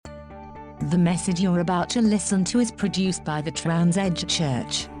The message you're about to listen to is produced by the Trans-Edge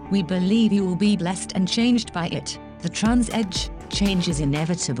Church. We believe you will be blessed and changed by it. The Trans-Edge, change is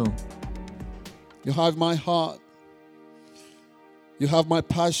inevitable. You have my heart. You have my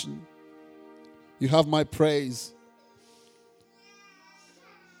passion. You have my praise.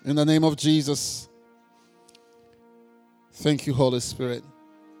 In the name of Jesus. Thank you, Holy Spirit.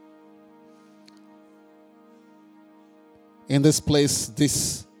 In this place,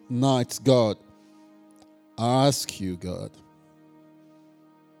 this night, God, I ask you, God,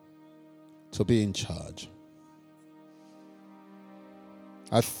 to be in charge.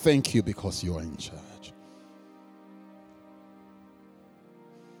 I thank you because you are in charge.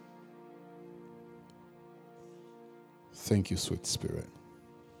 Thank you, sweet Spirit.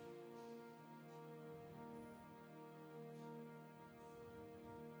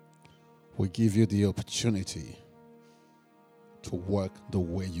 We give you the opportunity to work the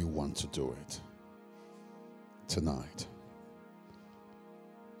way you want to do it tonight.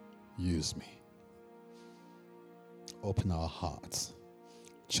 Use me. Open our hearts.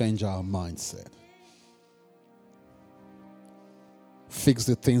 Change our mindset. Fix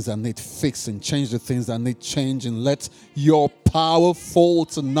the things that need fixing. Change the things that need changing. Let your power fall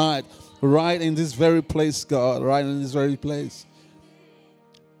tonight, right in this very place, God. Right in this very place.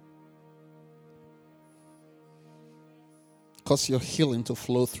 Cause your healing to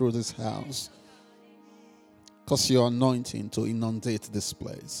flow through this house. Cause your anointing to inundate this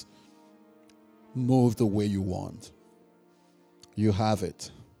place. Move the way you want. You have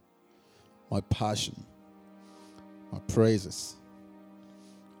it. My passion. My praises.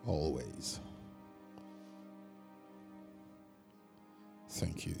 Always.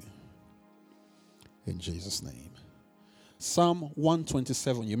 Thank you. In Jesus' name. Psalm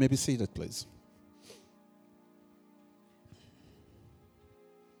 127. You may be seated, please.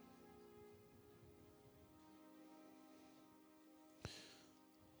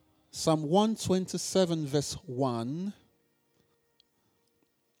 Psalm 127 verse 1.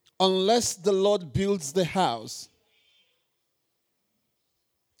 Unless the Lord builds the house,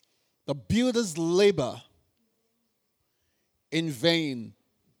 the builders labor in vain.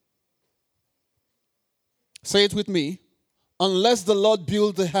 Say it with me. Unless the Lord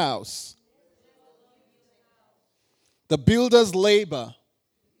builds the house, the builders labor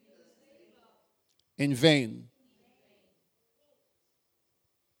in vain.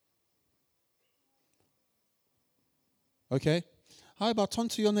 Okay? How about turn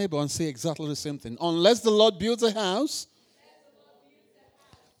to your neighbor and say exactly the same thing? Unless the Lord builds a house,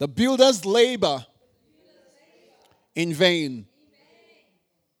 the builders labor in vain.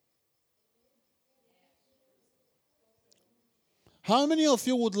 How many of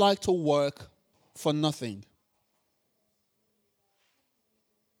you would like to work for nothing?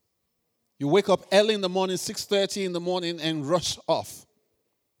 You wake up early in the morning, 6:30 in the morning, and rush off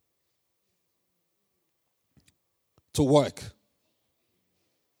to work.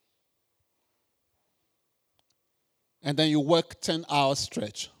 And then you work 10-hour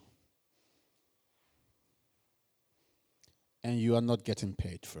stretch. And you are not getting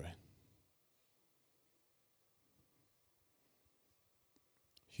paid for it.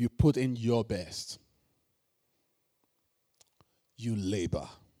 You put in your best. You labor.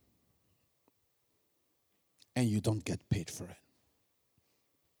 And you don't get paid for it.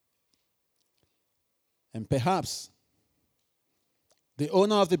 And perhaps the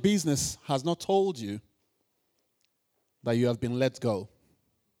owner of the business has not told you that you have been let go.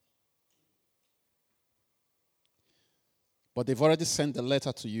 But they've already sent a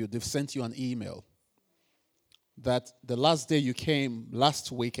letter to you. They've sent you an email that the last day you came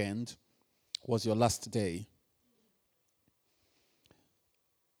last weekend was your last day.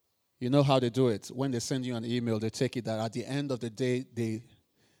 You know how they do it. When they send you an email, they take it that at the end of the day, they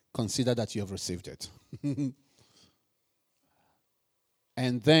consider that you have received it.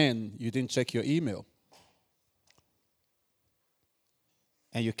 And then you didn't check your email.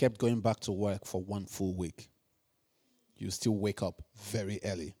 And you kept going back to work for one full week. You still wake up very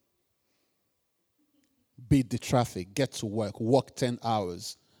early. Beat the traffic, get to work 10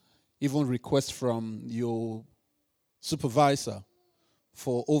 hours. Even request from your supervisor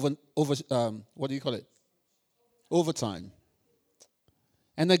for overtime.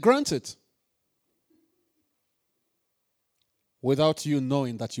 And they grant it. Without you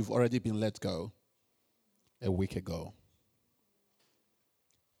knowing that you've already been let go a week ago.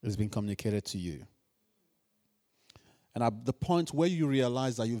 It's been communicated to you. And at the point where you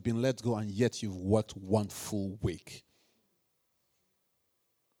realize that you've been let go and yet you've worked one full week.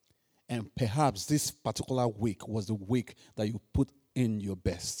 And perhaps this particular week was the week that you put in your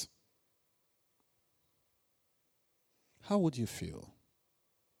best. how would you feel?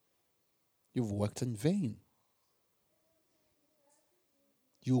 You've worked in vain.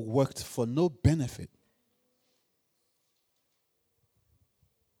 You worked for no benefit.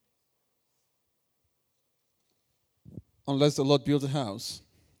 Unless the Lord builds a house,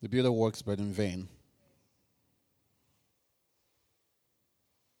 the builder works but in vain.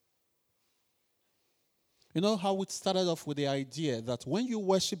 You know how it started off with the idea that when you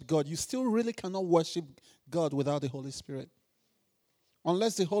worship God, you still really cannot worship God without the Holy Spirit.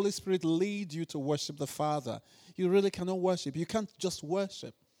 Unless the Holy Spirit leads you to worship the Father, you really cannot worship. You can't just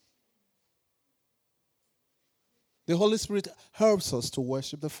worship. The Holy Spirit helps us to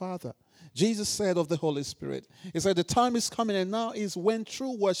worship the Father. Jesus said of the Holy Spirit, he said, the time is coming and now is when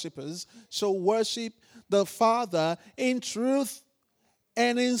true worshipers shall worship the Father in truth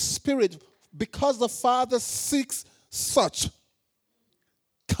and in spirit, because the Father seeks such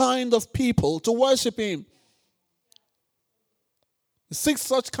kind of people to worship him. He seeks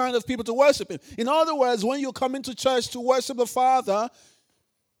such kind of people to worship him. In other words, when you come into church to worship the Father,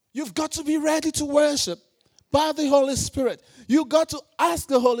 you've got to be ready to worship by the Holy Spirit. You've got to ask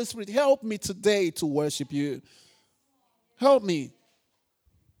the Holy Spirit, help me today to worship you. Help me.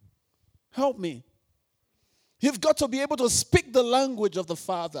 Help me. You've got to be able to speak the language of the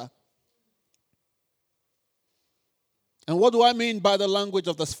Father. And what do I mean by the language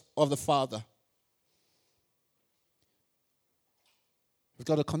of the Father? You've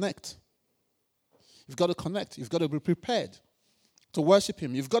got to connect. You've got to connect. You've got to be prepared to worship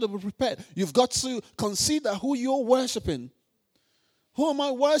him. You've got to be prepared. You've got to consider who you're worshiping. Who am I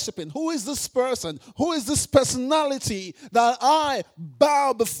worshiping? Who is this person? Who is this personality that I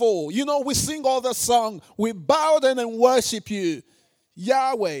bow before? You know, we sing all the song, we bow down and worship you.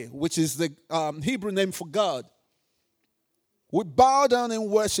 Yahweh, which is the Hebrew name for God. We bow down and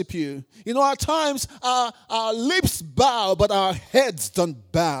worship you. You know, at times our lips bow, but our heads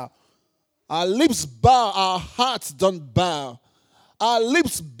don't bow. Our lips bow, our hearts don't bow. Our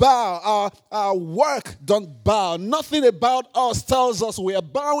lips bow, our work don't bow. Nothing about us tells us we are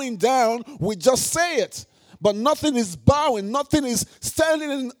bowing down. We just say it. But nothing is bowing. Nothing is standing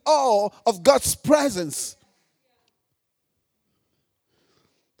in awe of God's presence.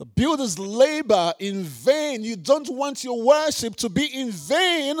 The builders labor in vain. You don't want your worship to be in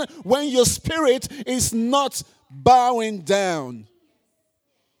vain when your spirit is not bowing down.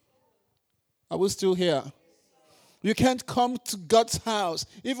 Are we still here? You can't come to God's house,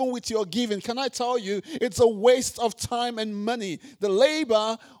 even with your giving. Can I tell you, it's a waste of time and money. The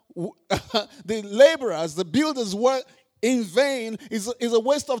laborers, the builders work in vain is a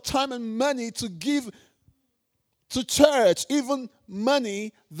waste of time and money to give to church, even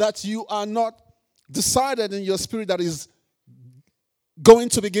money that you are not decided in your spirit that is going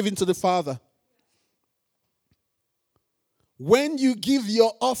to be given to the Father. When you give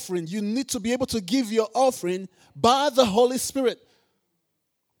your offering, you need to be able to give your offering by the Holy Spirit.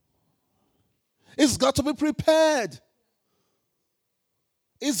 It's got to be prepared.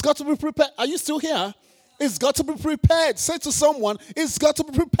 It's got to be prepared. Are you still here? It's got to be prepared. Say to someone, it's got to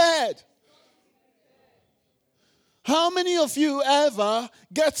be prepared. How many of you ever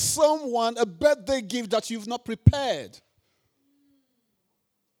get someone a birthday gift that you've not prepared?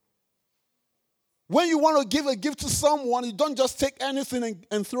 When you want to give a gift to someone, you don't just take anything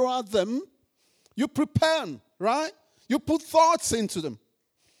and throw at them. You prepare them, right? You put thoughts into them.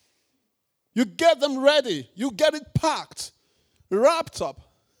 You get them ready. You get it packed, wrapped up.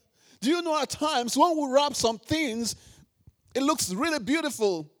 Do you know at times when we wrap some things, it looks really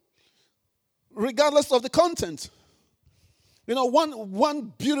beautiful, regardless of the content. You know,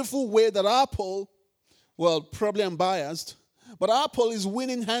 one beautiful way that Apple, well, probably I'm biased, but Apple is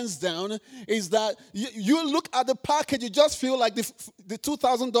winning hands down is that you look at the package, you just feel like the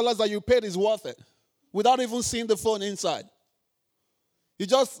 $2,000 that you paid is worth it without even seeing the phone inside. You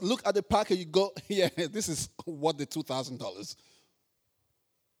just look at the package, you go, yeah, this is worth the $2,000.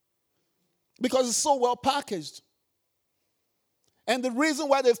 Because it's so well packaged. And the reason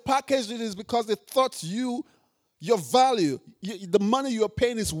why they've packaged it is because they thought your value, the money you're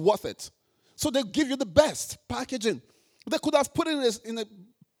paying is worth it. So they give you the best packaging. They could have put it in a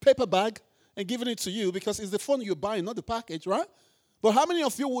paper bag and given it to you because it's the phone you're buying, not the package, right? But how many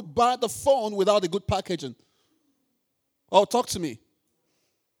of you would buy the phone without a good packaging? Oh, talk to me.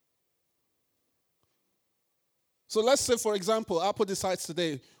 So let's say, for example, Apple decides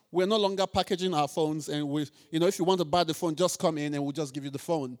today, we're no longer packaging our phones, and if you want to buy the phone, just come in and we'll just give you the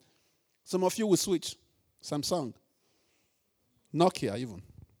phone. Some of you will switch. Samsung. Nokia even.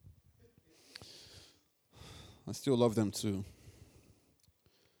 I still love them too.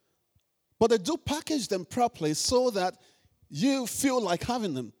 But they do package them properly so that you feel like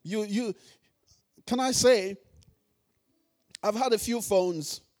having them. Can I say, I've had a few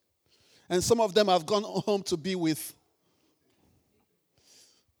phones, and some of them I've gone home to be with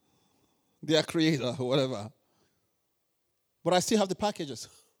their creator or whatever. But I still have the packages.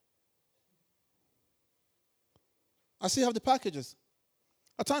 I still have the packages.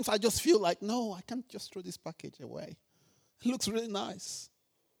 At times I just feel like, no, I can't just throw this package away. It looks really nice.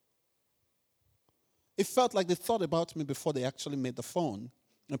 It felt like they thought about me before they actually made the phone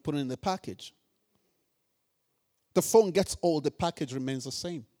and put it in the package. The phone gets old, the package remains the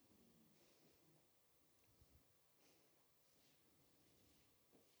same.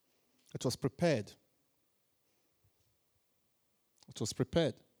 It was prepared. It was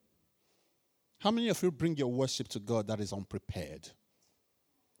prepared. How many of you bring your worship to God that is unprepared,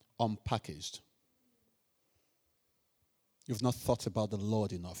 unpackaged? You've not thought about the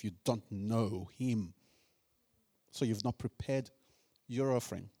Lord enough. You don't know Him. So you've not prepared your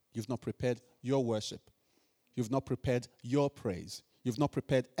offering. You've not prepared your worship. You've not prepared your praise. You've not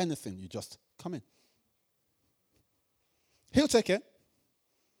prepared anything. You just come in. He'll take it.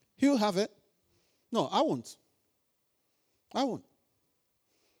 He'll have it. No, I won't. I won't.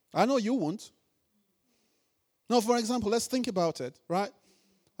 I know you won't. No, for example, let's think about it, right?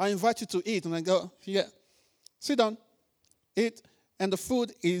 I invite you to eat, and I go, yeah, sit down, eat, and the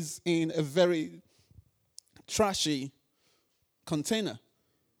food is in a very trashy container.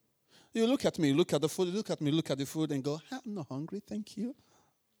 You look at me, look at the food, look at me, look at the food, and go, I'm not hungry, thank you.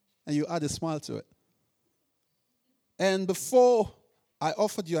 And you add a smile to it. And before I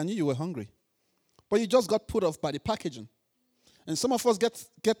offered you, I knew you were hungry. But you just got put off by the packaging. And some of us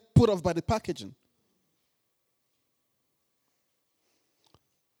get put off by the packaging.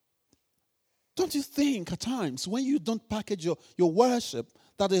 Don't you think at times when you don't package your worship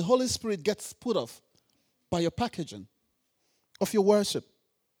that the Holy Spirit gets put off by your packaging of your worship?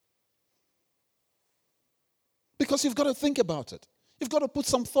 Because you've got to think about it. You've got to put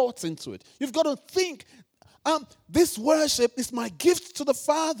some thoughts into it. You've got to think, this worship is my gift to the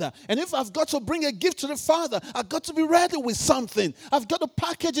Father. And if I've got to bring a gift to the Father, I've got to be ready with something. I've got to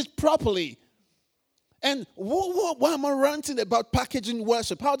package it properly. And why am I ranting about packaging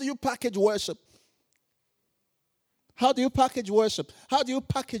worship? How do you package worship? How do you package worship? How do you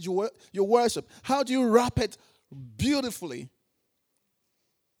package your worship? How do you wrap it beautifully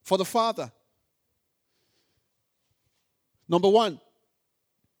for the Father? Number one,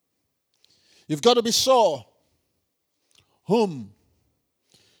 you've got to be sure whom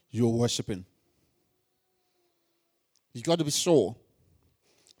you're worshiping. You've got to be sure.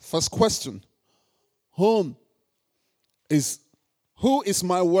 First question, who is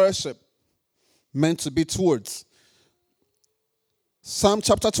my worship meant to be towards? Psalm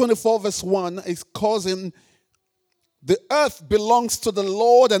chapter 24 verse 1 is causing the earth belongs to the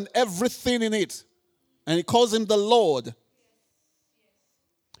Lord and everything in it. And he calls him the Lord.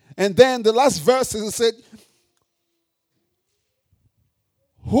 And then the last verse is, it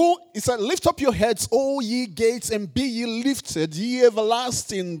said, lift up your heads, O ye gates, and be ye lifted, ye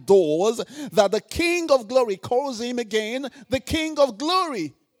everlasting doors, that the King of glory, calls him again, the King of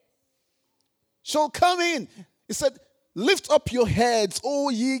glory, shall come in. He said, lift up your heads, O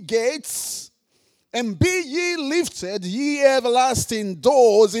ye gates, and be ye lifted, ye everlasting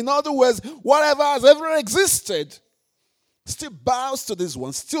doors. In other words, whatever has ever existed still bows to this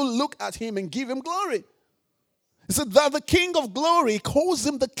one, still look at him and give him glory. He said that the King of glory, calls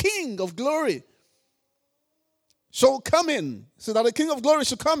him the King of glory, shall come in. So that the King of glory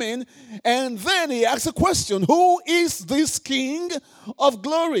shall come in. And then he asks a question, who is this King of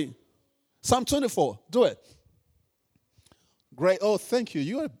glory? Psalm 24, do it. Great, oh thank you,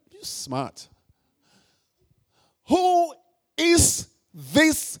 you're smart. Who is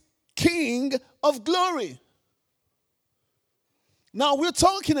this King of glory? Now we're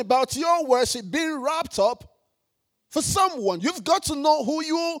talking about your worship being wrapped up for someone. You've got to know who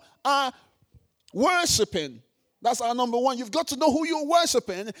you are worshiping. That's our number one. You've got to know who you're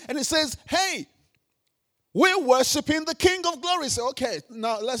worshiping. And it says, hey, we're worshiping the King of glory. So, okay,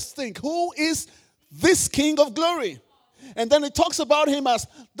 now let's think. Who is this King of glory? And then it talks about him as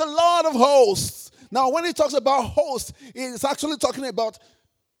the Lord of hosts. Now, when he talks about hosts, it's actually talking about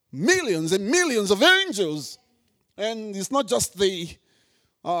millions and millions of angels. And it's not just the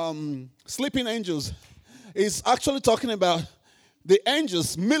sleeping angels. It's actually talking about the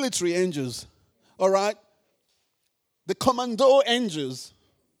angels, military angels. All right? The commando angels.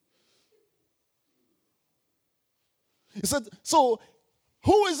 He said, so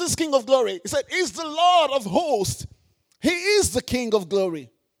who is this King of glory? He said, he's the Lord of hosts. He is the King of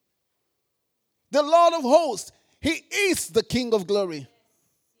glory. The Lord of hosts. He is the King of glory.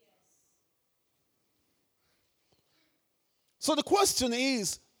 So the question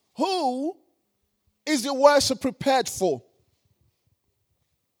is, who is your worship prepared for?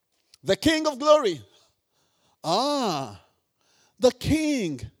 The King of glory. The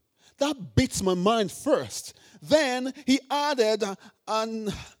King. That beats my mind first. Then he added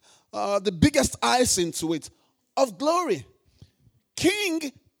the biggest icing to it, of glory.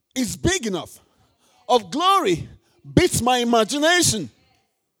 King is big enough. Of glory beats my imagination.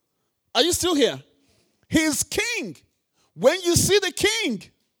 Are you still here? He is King. When you see the King,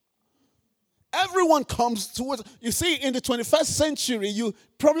 everyone comes towards. You see, in the 21st century, you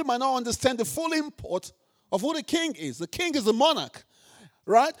probably might not understand the full import of who the King is. The King is the monarch,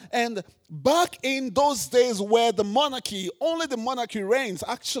 right? And back in those days where only the monarchy reigns,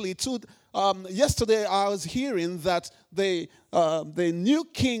 actually, yesterday I was hearing that the new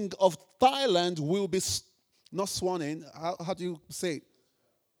king of Thailand will be not sworn in. How do you say it?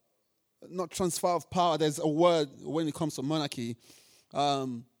 Not transfer of power. There's a word when it comes to monarchy.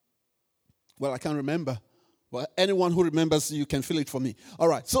 Well, I can't remember. But anyone who remembers, you can fill it for me. All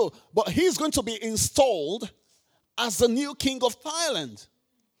right. So, but he's going to be installed as the new king of Thailand.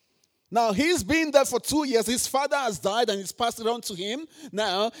 Now, he's been there for 2 years. His father has died and he's passed it on to him.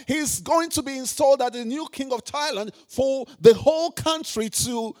 Now, he's going to be installed as the new king of Thailand for the whole country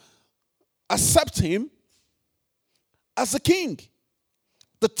to accept him as the king.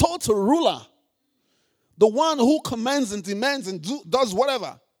 The total ruler, the one who commands and demands and does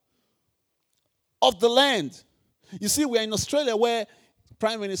whatever of the land. You see, we're in Australia where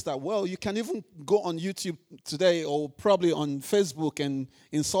Prime Minister, well, you can even go on YouTube today or probably on Facebook and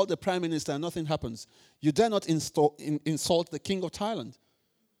insult the Prime Minister and nothing happens. You dare not insult the King of Thailand.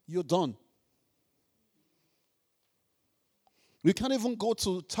 You're done. You can't even go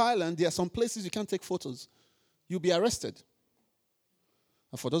to Thailand. There are some places you can't take photos. You'll be arrested.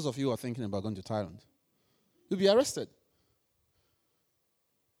 And for those of you who are thinking about going to Thailand, you'll be arrested.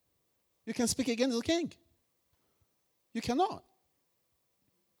 You can speak against the king. You cannot.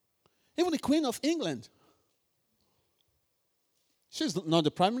 Even the Queen of England, she's not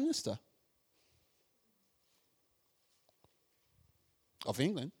the Prime Minister of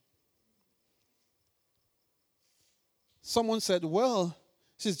England. Someone said, well,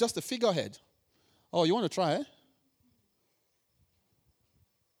 she's just a figurehead. Oh, you want to try it?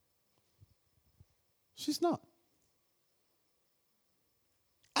 She's not.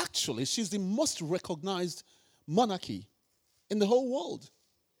 Actually, she's the most recognized monarchy in the whole world.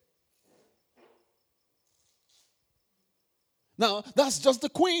 Now, that's just the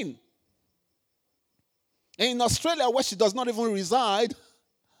Queen. In Australia, where she does not even reside,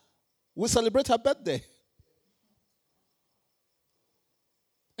 we celebrate her birthday.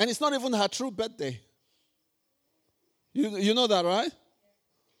 And it's not even her true birthday. You know that, right?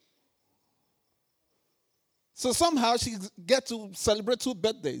 So somehow she gets to celebrate 2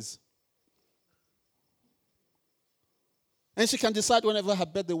 birthdays. And she can decide whenever her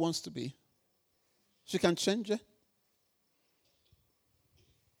birthday wants to be. She can change it.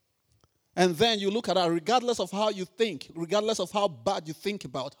 And then you look at her, regardless of how you think, regardless of how bad you think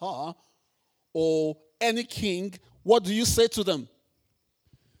about her or any king, what do you say to them?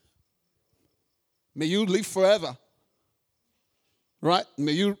 May you live forever. Right?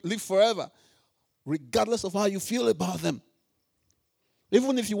 May you live forever. Regardless of how you feel about them.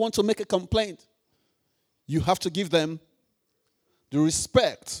 Even if you want to make a complaint, you have to give them the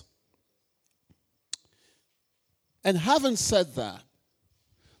respect. And having said that,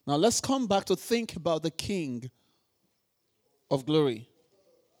 now let's come back to think about the King of glory.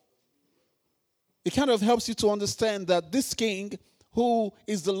 It kind of helps you to understand that this King, who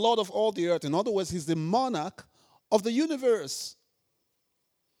is the Lord of all the earth, in other words, he's the monarch of the universe.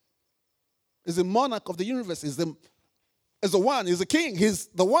 Is the monarch of the universe, is the one, is the king, he's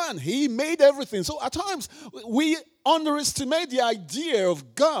the one. He made everything. So at times we underestimate the idea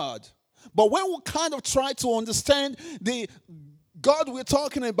of God. But when we kind of try to understand the God we're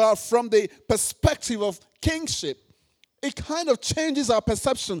talking about from the perspective of kingship, it kind of changes our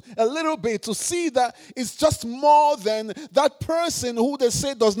perception a little bit to see that it's just more than that person who they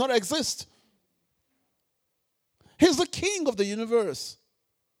say does not exist. He's the king of the universe.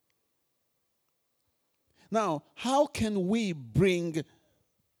 Now, how can we bring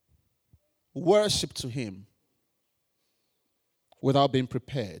worship to him without being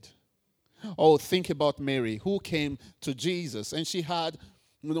prepared? Oh, think about Mary, who came to Jesus, and she had,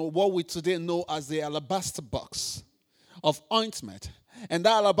 what we today know as the alabaster box of ointment. And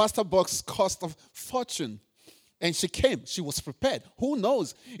that alabaster box cost a fortune. And she came, she was prepared. Who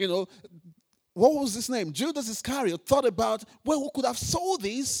knows? what was his name? Judas Iscariot thought about, well, who could have sold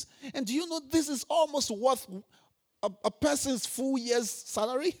these? And do you know this is almost worth a person's full year's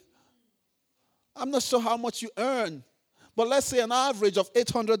salary? I'm not sure how much you earn, but let's say an average of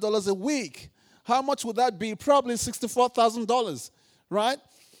 $800 a week. How much would that be? Probably $64,000, right?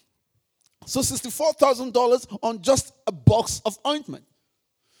 So $64,000 on just a box of ointment.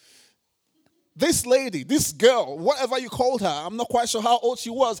 This lady, this girl, whatever you called her, I'm not quite sure how old she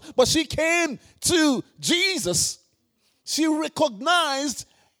was, but she came to Jesus. She recognized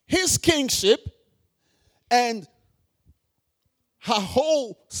his kingship, and her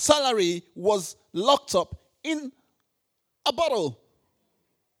whole salary was locked up in a bottle.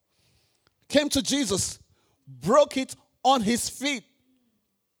 Came to Jesus, broke it on his feet,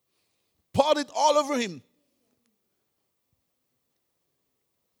 poured it all over him.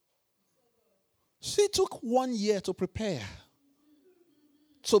 She took 1 year to prepare,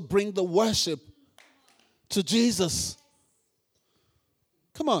 to bring the worship to Jesus.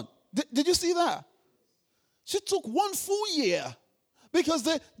 Come on. Did you see that? She took 1 full year because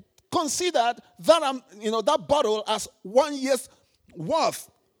they considered that, that bottle as 1 year's worth.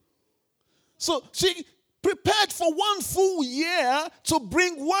 So she prepared for 1 full year to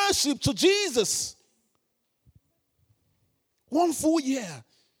bring worship to Jesus. 1 full year.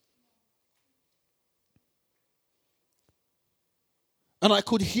 And I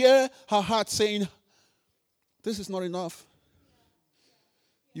could hear her heart saying, this is not enough.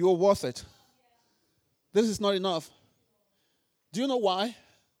 You are worth it. This is not enough. Do you know why?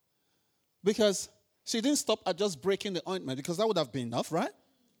 Because she didn't stop at just breaking the ointment, because that would have been enough, right?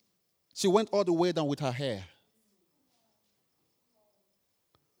 She went all the way down with her hair.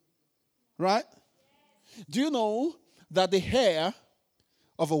 Right? Do you know that the hair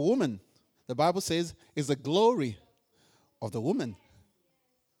of a woman, the Bible says, is the glory of the woman?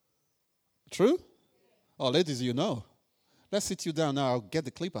 True? Oh, ladies, you know. Let's sit you down now. I'll get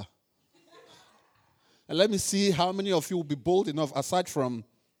the clipper. And let me see how many of you will be bold enough, aside from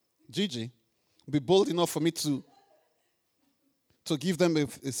Gigi, be bold enough for me to give them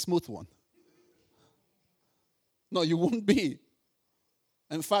a smooth one. No, you won't be.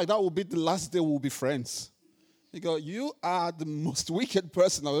 In fact, that will be the last day we'll be friends. You go, you are the most wicked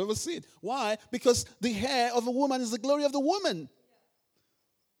person I've ever seen. Why? Because the hair of a woman is the glory of the woman.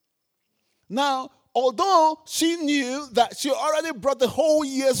 Now, although she knew that she already brought the whole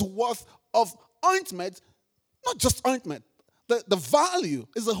year's worth of ointment, not just ointment, the value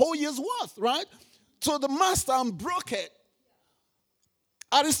is the whole year's worth, right? To the master and broke it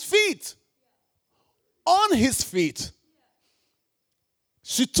at his feet, on his feet.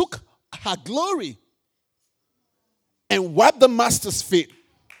 She took her glory and wiped the master's feet.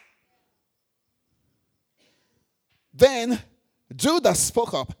 Then Judas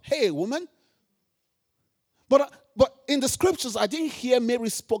spoke up, hey, woman. But in the scriptures, I didn't hear Mary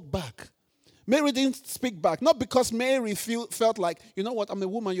spoke back. Mary didn't speak back. Not because Mary felt like, you know what, I'm a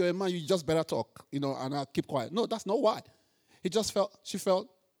woman, you're a man, you just better talk, and I'll keep quiet. No, that's not why. She felt,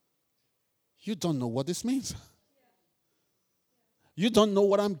 you don't know what this means. You don't know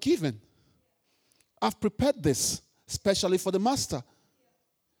what I'm giving. I've prepared this, especially for the master.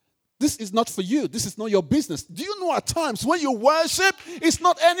 This is not for you. This is not your business. Do you know at times when you worship, it's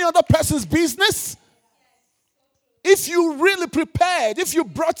not any other person's business? If you really prepared, if you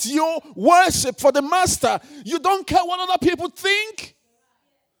brought your worship for the master, you don't care what other people think.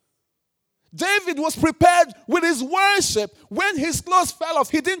 David was prepared with his worship. When his clothes fell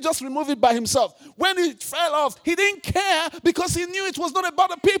off, he didn't just remove it by himself. When it fell off, he didn't care because he knew it was not about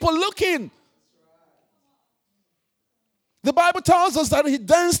the people looking. The Bible tells us that he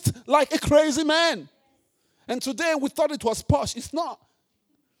danced like a crazy man. And today we thought it was posh. It's not.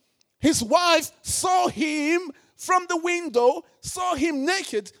 His wife saw him from the window, saw him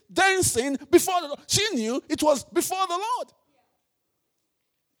naked, dancing before the Lord. She knew it was before the Lord.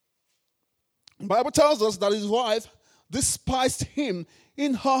 The Bible tells us that his wife despised him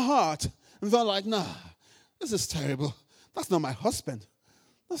in her heart. And they're like, nah, this is terrible. That's not my husband.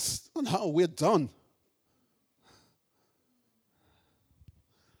 That's not how we're done.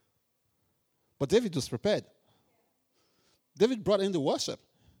 But David was prepared. David brought in the worship.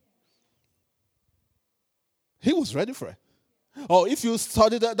 He was ready for it. Or if you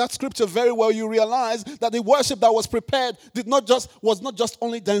study that scripture very well, you realize that the worship that was prepared was not just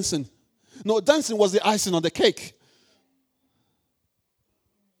only dancing. No, dancing was the icing on the cake.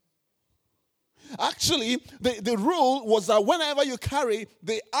 Actually, the rule was that whenever you carry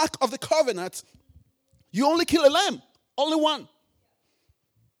the Ark of the Covenant, you only kill a lamb. Only one.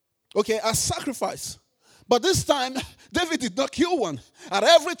 Okay, as sacrifice. But this time, David did not kill one. At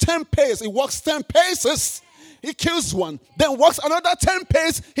every 10 paces, he walks 10 paces, he kills one. Then walks another 10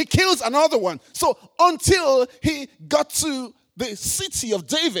 paces, he kills another one. So until he got to the city of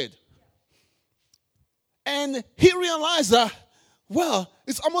David. And he realized that, well,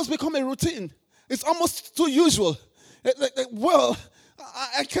 it's almost become a routine. It's almost too usual.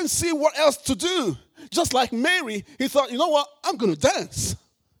 I can't see what else to do. Just like Mary, he thought, you know what? I'm going to dance.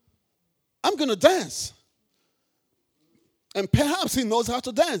 I'm going to dance. And perhaps he knows how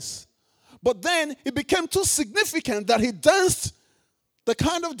to dance. But then it became too significant that he danced the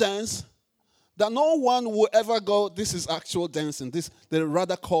kind of dance that no one will ever go, this is actual dancing. They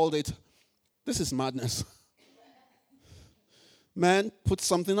rather called it, this is madness. Man, put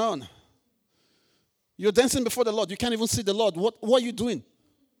something on. You're dancing before the Lord. You can't even see the Lord. What are you doing?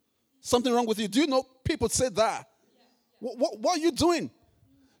 Something wrong with you. Do you know people say that? What are you doing?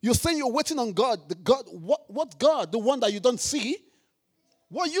 You're saying you're waiting on God. What God? The one that you don't see?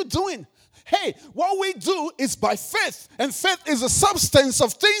 What are you doing? Hey, what we do is by faith. And faith is the substance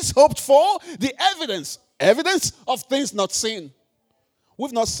of things hoped for, the evidence. Evidence of things not seen.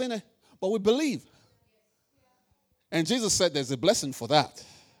 We've not seen it, but we believe. And Jesus said there's a blessing for that.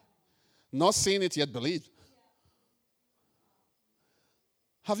 Not seeing it yet believe.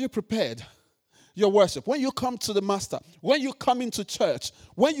 Have you prepared your worship? When you come to the Master, when you come into church,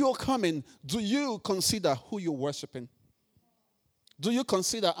 when you're coming, do you consider who you're worshiping? Do you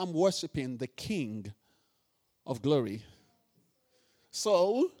consider I'm worshiping the King of glory?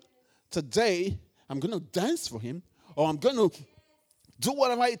 So, today, I'm going to dance for him, or I'm going to do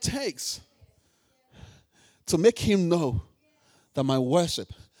whatever it takes to make him know that my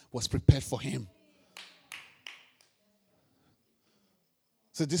worship was prepared for him.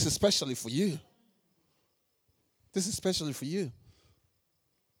 So this is especially for you. This is especially for you.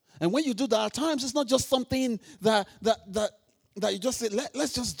 And when you do that, at times it's not just something that you just say,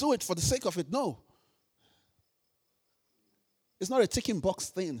 let's just do it for the sake of it. No. It's not a ticking box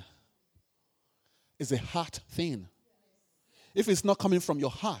thing. It's a heart thing. If it's not coming from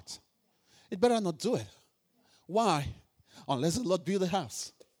your heart, it better not do it. Why? Unless the Lord build a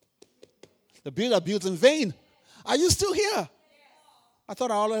house. The builder builds in vain. Are you still here? I thought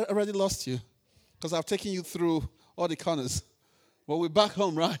I already lost you because I've taken you through all the corners. But we're back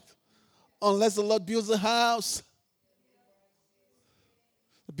home, right? Unless the Lord builds a house.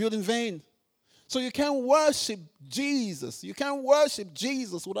 Build in vain. So you can't worship Jesus. You can't worship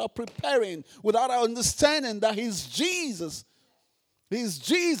Jesus without preparing, without understanding that he's Jesus. He's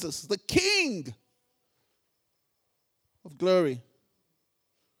Jesus, the King of glory.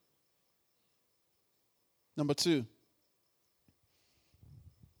 Number 2.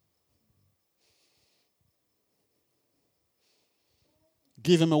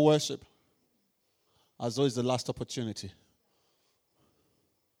 Give him a worship as though it's the last opportunity.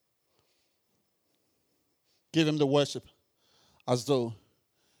 Give him the worship as though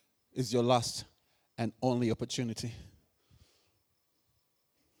it's your last and only opportunity.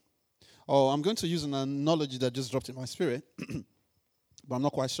 Oh, I'm going to use an analogy that just dropped in my spirit, but I'm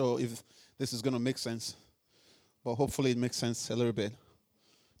not quite sure if this is going to make sense. But hopefully it makes sense a little bit.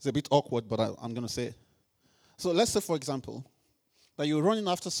 It's a bit awkward, but I'm going to say it. So let's say, for example, that you're running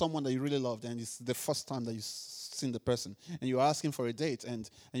after someone that you really loved, and it's the first time that you've seen the person, and you're asking for a date, and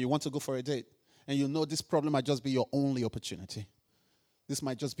you want to go for a date, and you know this problem might just be your only opportunity. This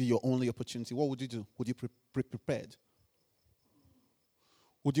might just be your only opportunity. What would you do? Would you be prepared?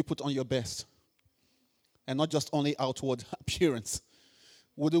 Would you put on your best? And not just only outward appearance.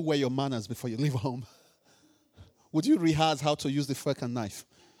 Would you wear your manners before you leave home? Would you rehearse how to use the fork and knife?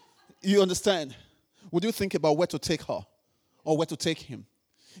 You understand? Would you think about where to take her or where to take him?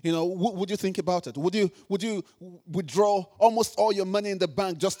 You know, would you think about it? Would you withdraw almost all your money in the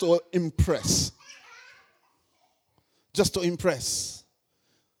bank just to impress? Just to impress.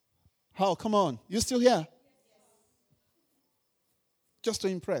 How? Come on. You still here? Just to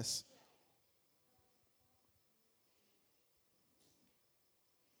impress.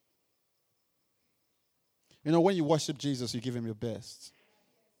 You know, when you worship Jesus, you give him your best.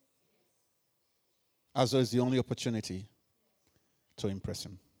 As though it's the only opportunity to impress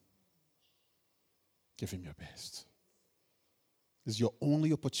him. Give him your best. It's your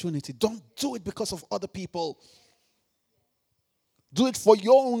only opportunity. Don't do it because of other people. Do it for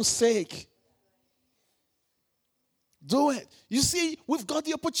your own sake. Do it. You see, we've got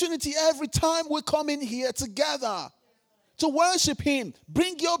the opportunity every time we come in here together to worship him.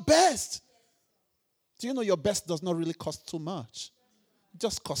 Bring your best. Do you know your best does not really cost too much? It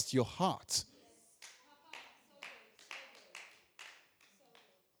just costs your heart.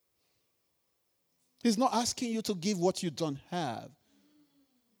 He's not asking you to give what you don't have.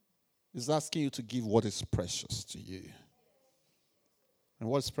 He's asking you to give what is precious to you. And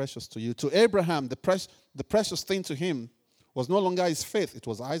what is precious to you? To Abraham, the precious thing to him was no longer his faith, it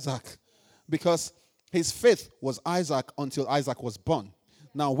was Isaac. Because his faith was Isaac until Isaac was born.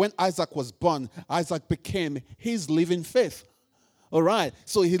 Now, when Isaac was born, Isaac became his living faith. All right.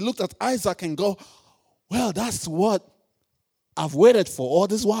 So he looked at Isaac and go, well, that's what I've waited for all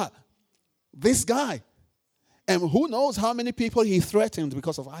this while. This guy. And who knows how many people he threatened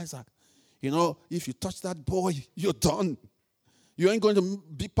because of Isaac. You know, if you touch that boy, you're done. You ain't going to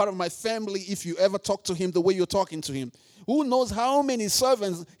be part of my family if you ever talk to him the way you're talking to him. Who knows how many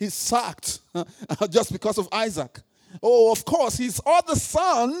servants he sacked just because of Isaac. Oh, of course, his other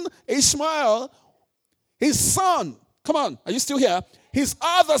son, Ishmael, his son, come on, are you still here? His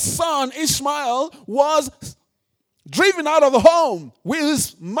other son, Ishmael, was driven out of the home with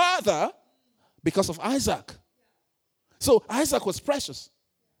his mother because of Isaac. So Isaac was precious.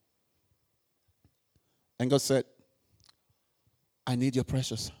 And God said, I need your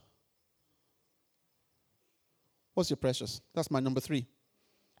precious. What's your precious? That's my number 3.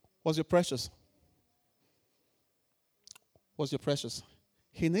 What's your precious? What's your precious?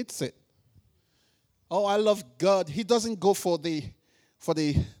 He needs it. Oh, I love God. He doesn't go for the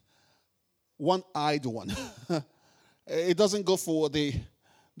one-eyed one. He doesn't go for the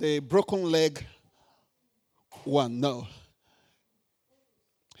broken leg one. No.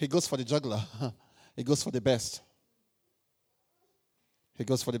 He goes for the juggler. He goes for the best. He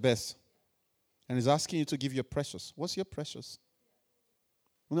goes for the best. And he's asking you to give your precious. What's your precious?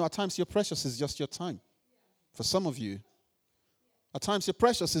 You know, at times your precious is just your time. For some of you. At times your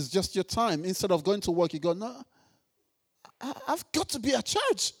precious is just your time. Instead of going to work, you go, no, I've got to be at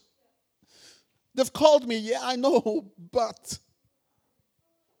church. They've called me, yeah, I know, but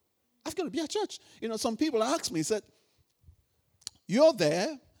I've got to be at church. You know, some people ask me, said, you're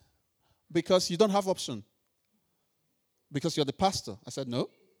there because you don't have option. Because you're the pastor. I said, no.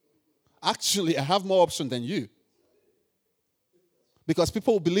 Actually, I have more option than you. Because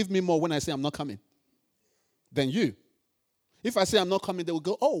people will believe me more when I say I'm not coming than you. If I say I'm not coming, they will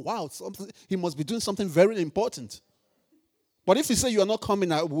go, oh, wow, he must be doing something very important. But if you say you are not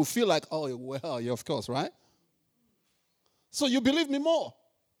coming, I will feel like, oh, well, yeah, of course, right? So you believe me more.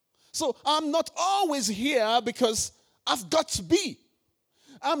 So I'm not always here because I've got to be.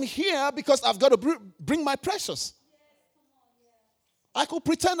 I'm here because I've got to bring my precious. I could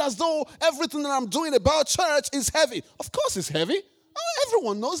pretend as though everything that I'm doing about church is heavy. Of course it's heavy. Oh,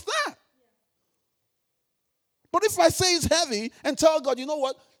 everyone knows that. But if I say it's heavy and tell God, you know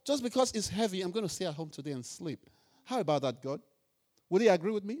what? Just because it's heavy, I'm going to stay at home today and sleep. How about that, God? Would he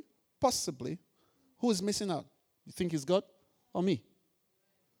agree with me? Possibly. Who is missing out? You think it's God or me?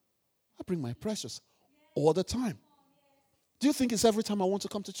 I bring my precious all the time. Do you think it's every time I want to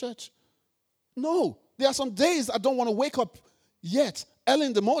come to church? No. There are some days I don't want to wake up yet early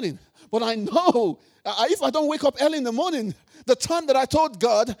in the morning. But I know if I don't wake up early in the morning, the time that I told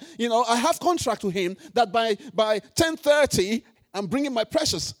God, you know, I have contract with him that by 10:30, I'm bringing my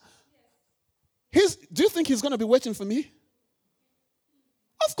precious. Do you think he's going to be waiting for me?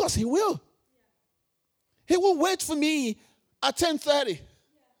 Of course he will. He will wait for me at 10:30.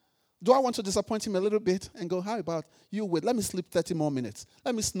 Do I want to disappoint him a little bit and go, how about you wait? Let me sleep 30 more minutes.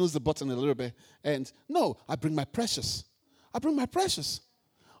 Let me snooze the button a little bit. And no, I bring my precious. I bring my precious.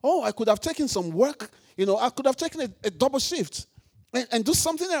 Oh, I could have taken some work. You know, I could have taken a double shift and do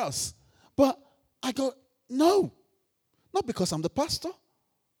something else. But I go, no. Not because I'm the pastor.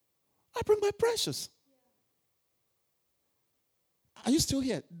 I bring my precious. Are you still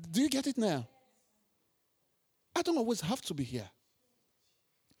here? Do you get it now? I don't always have to be here.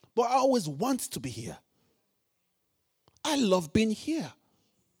 But I always want to be here. I love being here.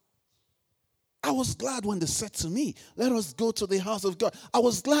 I was glad when they said to me, let us go to the house of God. I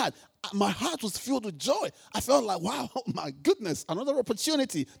was glad. My heart was filled with joy. I felt like, wow, oh my goodness, another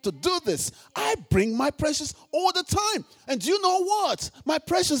opportunity to do this. I bring my precious all the time. And do you know what? My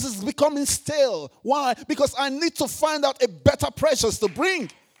precious is becoming stale. Why? Because I need to find out a better precious to bring.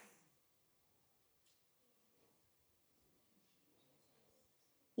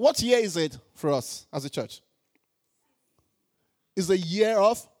 What year is it for us as a church? It's a year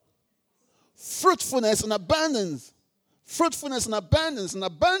of fruitfulness and abundance. Fruitfulness and abundance. And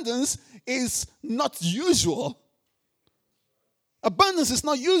abundance is not usual. Abundance is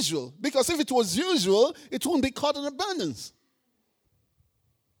not usual. Because if it was usual, it wouldn't be called an abundance.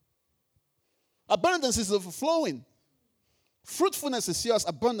 Abundance is overflowing. Fruitfulness is yours.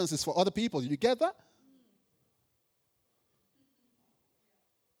 Abundance is for other people. You get that?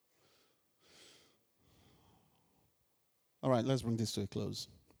 All right, let's bring this to a close.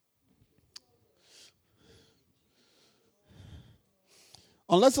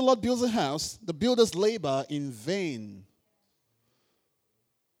 Unless the Lord builds a house, the builders labor in vain.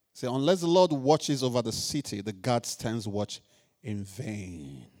 Say, unless the Lord watches over the city, the guard stands watch in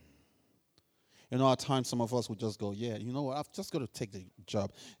vain. You know, at times some of us would just go, yeah, you know what, I've just got to take the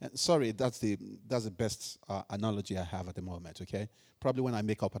job. And sorry, that's the best analogy I have at the moment, okay? Probably when I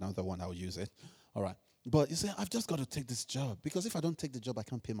make up another one, I'll use it. All right. But you say, I've just got to take this job. Because if I don't take the job, I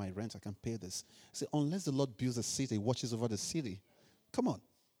can't pay my rent, I can't pay this. Say, unless the Lord builds a city, watches over the city. Come on.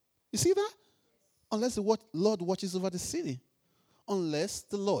 You see that? Unless the Lord watches over the city. Unless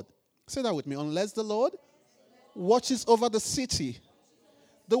the Lord. Say that with me. Unless the Lord watches over the city.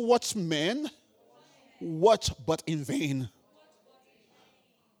 The watchmen watch but in vain.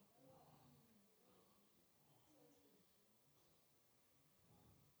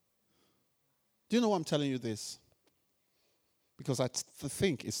 Do you know why I'm telling you this? Because I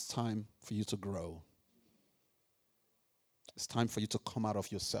think it's time for you to grow. It's time for you to come out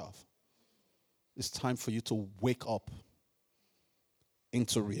of yourself. It's time for you to wake up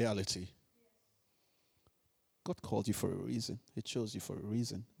into reality. God called you for a reason. He chose you for a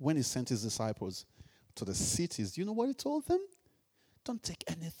reason. When he sent his disciples to the cities, do you know what he told them? Don't take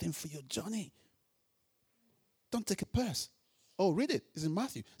anything for your journey. Don't take a purse. Oh, read it. It's in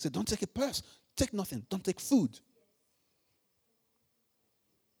Matthew. He said, don't take a purse. Take nothing. Don't take food.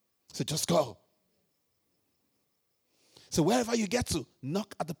 So just go. So wherever you get to,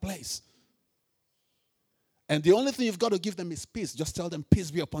 knock at the place. And the only thing you've got to give them is peace. Just tell them,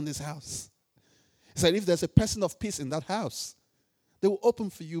 peace be upon this house. He said, if there's a person of peace in that house, they will open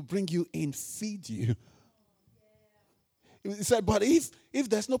for you, bring you in, feed you. He said, but if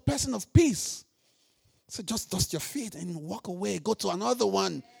there's no person of peace, so just dust your feet and walk away. Go to another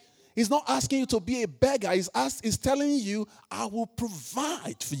one. He's not asking you to be a beggar. He's telling you, I will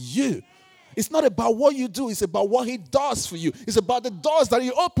provide for you. It's not about what you do. It's about what he does for you. It's about the doors that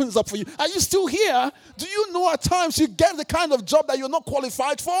he opens up for you. Are you still here? Do you know at times you get the kind of job that you're not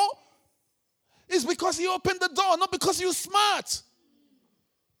qualified for? It's because he opened the door, not because you're smart.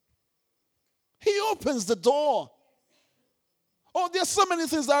 He opens the door. Oh, there's so many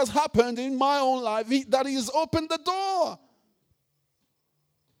things that has happened in my own life that he has opened the door.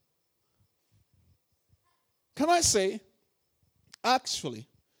 Can I say, actually,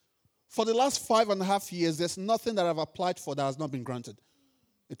 for the last 5.5 years, there's nothing that I've applied for that has not been granted.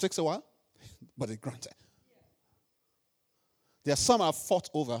 It takes a while, but it's granted. There are some I've fought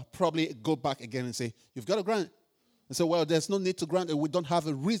over, probably go back again and say, you've got to grant it. And say, well, there's no need to grant it. We don't have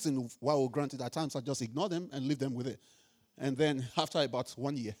a reason why we'll grant it. At times, I just ignore them and leave them with it. And then after about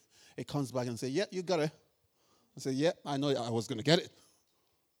 1 year, it comes back and say, yeah, you got it. I say, yeah, I know I was going to get it.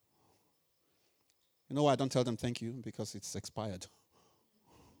 You know why I don't tell them thank you? Because it's expired.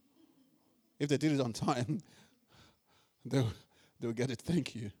 If they did it on time, they'll get it.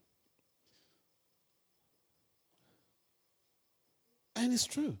 Thank you. And it's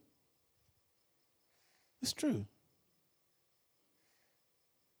true. It's true.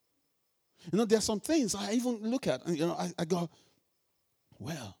 You know, there are some things I even look at, and I go,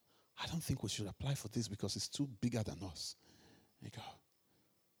 well, I don't think we should apply for this because it's too bigger than us. I go,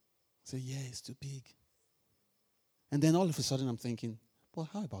 say, yeah, it's too big. And then all of a sudden I'm thinking, well,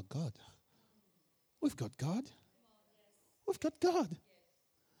 how about God? We've got God. We've got God.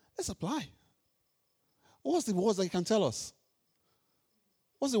 Let's apply. What's the worst they can tell us?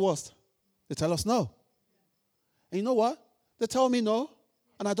 What's the worst? They tell us no. And you know what? They tell me no,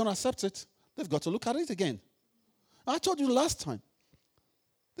 and I don't accept it. They've got to look at it again. I told you last time.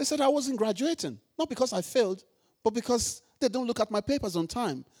 They said I wasn't graduating. Not because I failed, but because they don't look at my papers on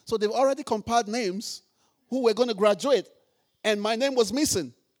time. So they've already compiled names who were going to graduate, and my name was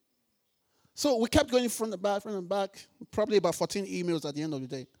missing. So we kept going front and back, probably about 14 emails at the end of the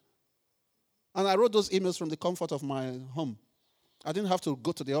day. And I wrote those emails from the comfort of my home. I didn't have to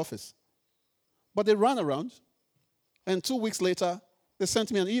go to the office. But they ran around, and 2 weeks later, they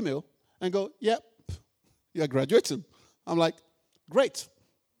sent me an email and go, yep, you're graduating. I'm like, great.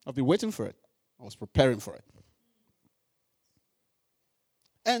 I've been waiting for it. I was preparing for it.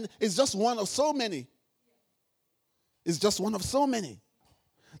 And it's just one of so many. It's just one of so many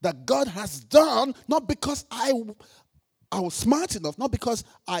that God has done, not because I was smart enough, not because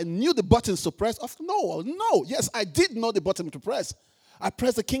I knew the buttons to press. No. Yes, I did know the button to press. I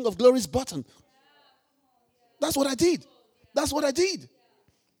pressed the King of Glory's button. That's what I did. That's what I did.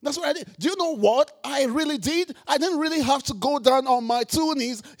 Do you know what I really did? I didn't really have to go down on my 2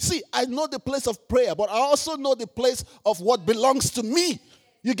 knees. See, I know the place of prayer, but I also know the place of what belongs to me.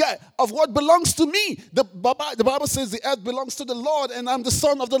 You get of what belongs to me. The Bible says the earth belongs to the Lord, and I'm the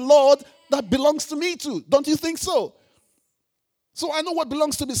son of the Lord that belongs to me too. Don't you think so? So I know what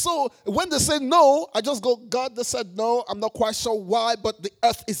belongs to me. So when they say no, I just go, God, they said no. I'm not quite sure why, but the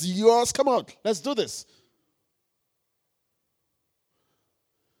earth is yours. Come on, let's do this.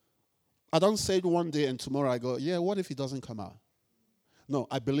 I don't say it one day and tomorrow I go, yeah, what if it doesn't come out? No,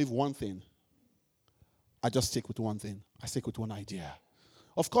 I believe one thing. I just stick with one thing. I stick with one idea.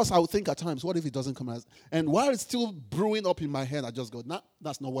 Of course, I would think at times, what if it doesn't come out? And while it's still brewing up in my head, I just go, nah,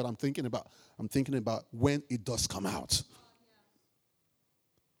 that's not what I'm thinking about. I'm thinking about when it does come out.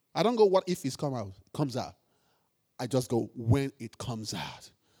 I don't go, what if it comes out. I just go, when it comes out,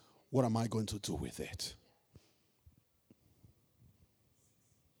 what am I going to do with it?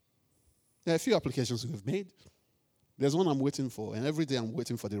 There are a few applications we've made. There's one I'm waiting for, and every day I'm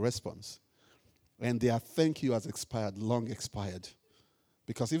waiting for the response. And their thank you has expired, long expired.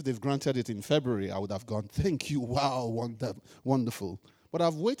 Because if they've granted it in February, I would have gone, thank you, wow, wonderful. But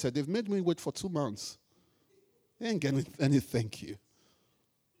I've waited. They've made me wait for 2 months. They ain't getting any thank you.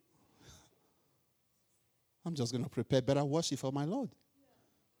 I'm just going to prepare better worship for my Lord.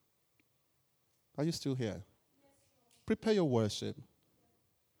 Are you still here? Prepare your worship.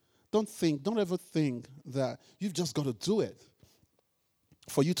 Don't ever think that you've just got to do it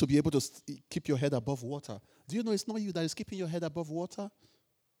for you to be able to keep your head above water. Do you know it's not you that is keeping your head above water?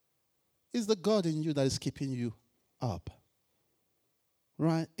 It's the God in you that is keeping you up.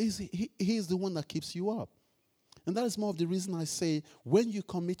 Right? He is the one that keeps you up. And that is more of the reason I say, when you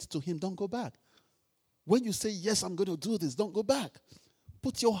commit to him, don't go back. When you say, yes, I'm going to do this, don't go back.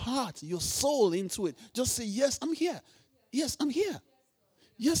 Put your heart, your soul into it. Just say, yes, I'm here. Yes, I'm here.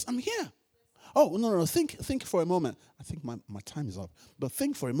 Yes, I'm here. Oh, no. Think for a moment. I think my time is up. But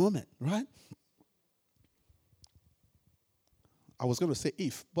think for a moment, right? I was going to say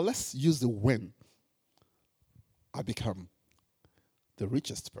if, but let's use the when. I become the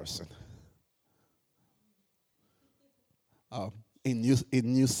richest person in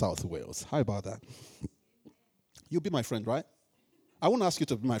New South Wales. How about that? You'll be my friend, right? I won't ask you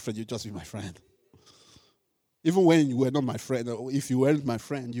to be my friend. You just be my friend. Even when you were not my friend, or if you weren't my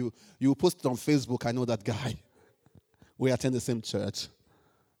friend, you post it on Facebook, I know that guy. We attend the same church.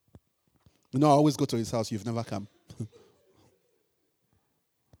 You know, I always go to his house. You've never come.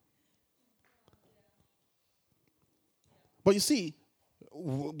 But you see,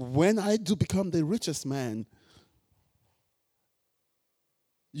 when I do become the richest man,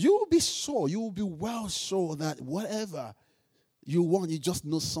 you will be sure, you will be well sure that whatever you want, you just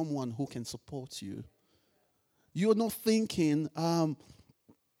know someone who can support you. You're not thinking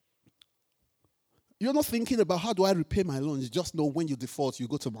about how do I repay my loans. You just know when you default, you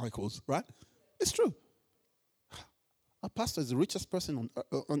go to Michael's, right? It's true. Our pastor is the richest person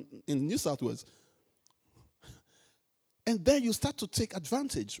in New South Wales. And then you start to take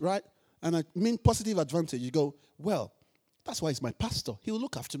advantage, right? And I mean positive advantage. You go, well, that's why he's my pastor. He will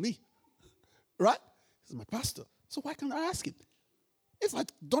look after me, right? He's my pastor. So why can't I ask him? If I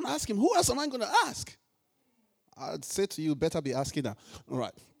don't ask him, who else am I going to ask? I'd say to you, better be asking now. All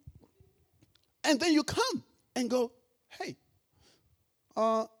right. And then you come and go, hey.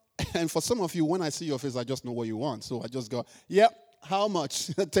 And for some of you, when I see your face, I just know what you want. So I just go, yep, how much?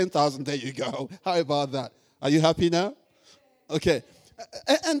 10,000, there you go. How about that? Are you happy now? Okay.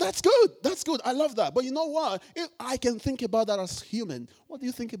 And that's good. That's good. I love that. But you know what? If I can think about that as human, what do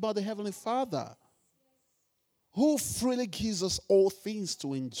you think about the Heavenly Father? Who freely gives us all things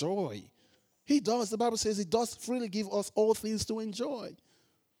to enjoy. He does. The Bible says he does freely give us all things to enjoy.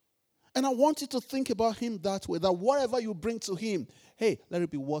 And I want you to think about him that way, that whatever you bring to him, hey, let it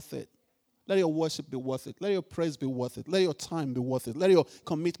be worth it. Let your worship be worth it. Let your praise be worth it. Let your time be worth it. Let your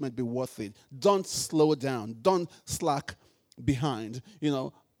commitment be worth it. Don't slow down. Don't slack behind. You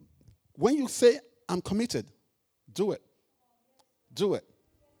know, when you say, I'm committed, do it. Do it.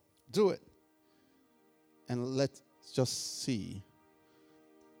 Do it. And let's just see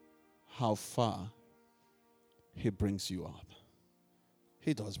how far he brings you up.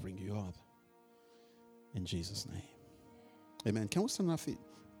 He does bring you up. In Jesus' name. Amen. Can we stand on our feet?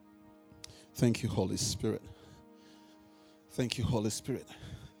 Thank you, Holy Spirit. Thank you, Holy Spirit.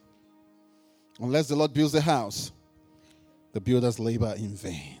 Unless the Lord builds the house, the builders labor in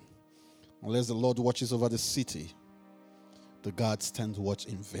vain. Unless the Lord watches over the city, the guards stand watch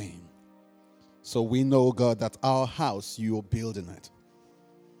in vain. So we know, God, that our house, you are building it.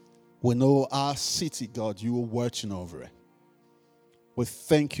 We know our city, God, you are watching over it. We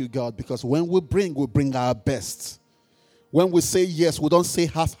thank you, God, because when we bring our best. When we say yes, we don't say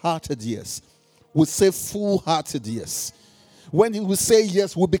half-hearted yes. We say full-hearted yes. When we say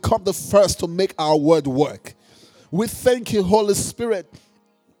yes, we become the first to make our word work. We thank you, Holy Spirit,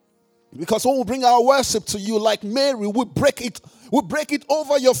 because when we bring our worship to you like Mary, we break it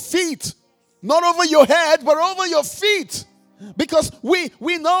over your feet. Not over your head, but over your feet. Because we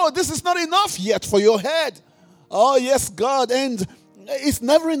know this is not enough yet for your head. Oh, yes, God. And it's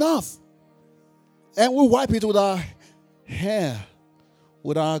never enough. And we wipe it with our hair,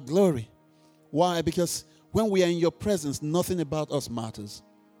 with our glory. Why? Because when we are in your presence, nothing about us matters.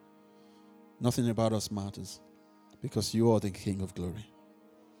 Nothing about us matters. Because you are the King of glory.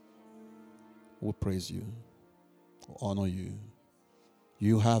 We praise you. We honor you.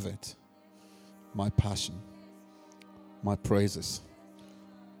 You have it. My passion. My praises.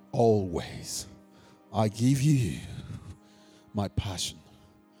 Always. I give you my passion.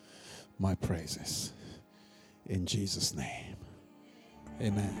 My praises. In Jesus' name.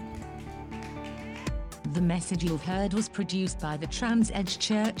 Amen. The message you've heard was produced by the Trans-Edge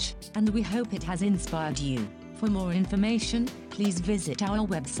Church, and we hope it has inspired you. For more information, please visit our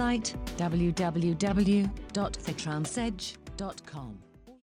website, www.thetransedge.com.